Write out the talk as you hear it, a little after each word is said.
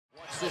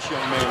This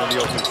young man on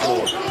the open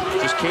floor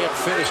just can't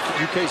finish.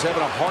 UK's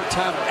having a hard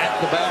time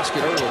at the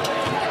basket early.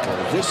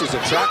 This is a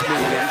track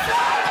meeting.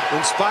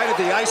 In spite of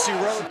the icy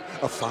road,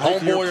 a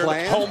 5-year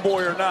plan.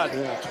 Homeboy or not.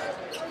 Yeah.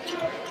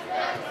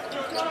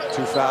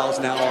 2 fouls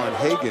now on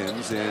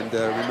Higgins, and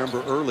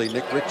remember early,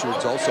 Nick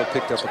Richards also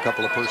picked up a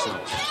couple of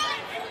personals.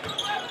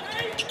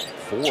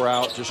 4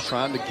 out, just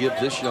trying to give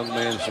this young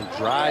man some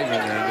driving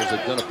angles.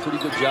 They've done a pretty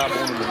good job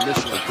on him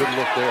initially. Good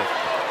look there.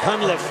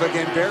 Cunliffe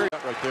again, buried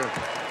right there.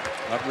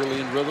 Not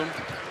really in rhythm.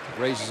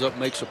 Raises up,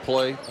 makes a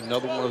play.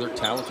 Another one of their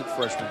talented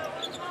freshmen.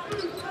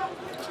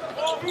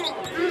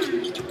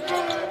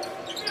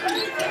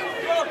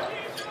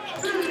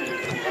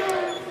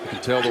 You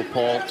can tell though,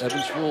 Paul,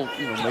 Evansville,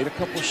 made a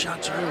couple of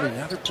shots early.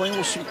 Now they're playing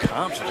with some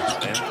confidence,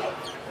 man.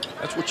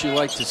 That's what you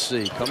like to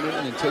see. Come in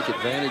and take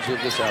advantage of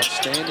this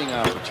outstanding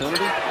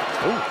opportunity.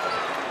 Ooh.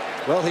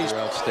 Well, he's an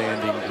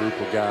outstanding group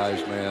of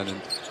guys, man,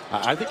 and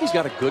I think he's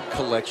got a good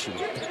collection.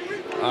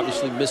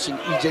 Obviously missing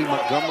E.J.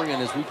 Montgomery,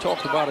 and as we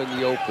talked about in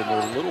the open,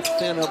 they're a little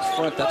thin up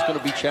front. That's going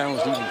to be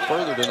challenged even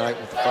further tonight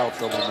with the foul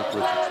trouble of Nick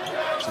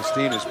Richards.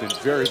 Sistine has been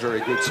very, very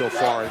good so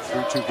far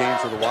through 2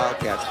 games for the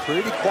Wildcats.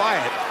 Pretty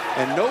quiet,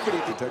 and nobody.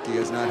 Kentucky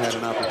has not had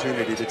an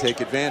opportunity to take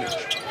advantage.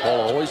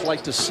 Paul, I always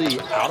like to see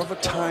out of a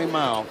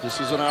timeout. This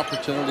is an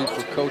opportunity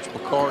for Coach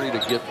McCarty to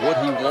get what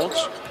he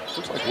wants.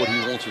 Looks like what he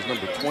wants is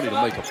number 20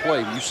 to make a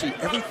play. You see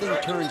everything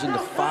turns into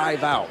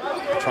 5 out.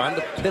 Trying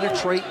to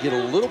penetrate, get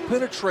a little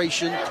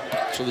penetration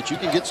so that you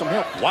can get some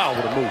help. Wow,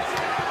 what a move.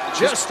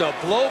 Just a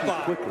blow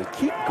by. Quickly,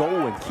 keep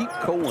going,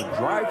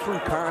 drive through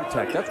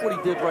contact. That's what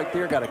he did right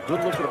there. Got a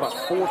good look at about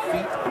 4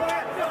 feet.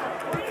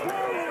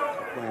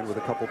 Playing with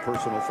a couple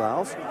personal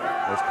fouls.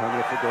 As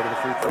Cunliffe will go to the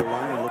free throw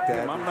line and look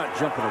at. I'm not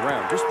jumping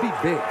around. Just be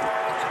big.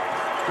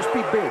 Just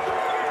be big.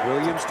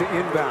 Williams to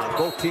inbound.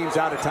 Both teams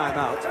out of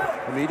timeouts.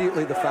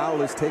 Immediately the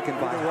foul is taken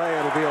by. Either way,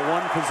 it'll be a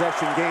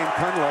 1-possession game.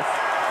 Cunliffe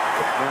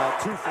now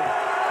 2 for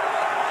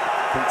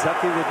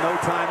Kentucky with no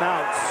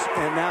timeouts,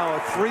 and now a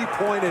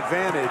 3-point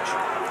advantage.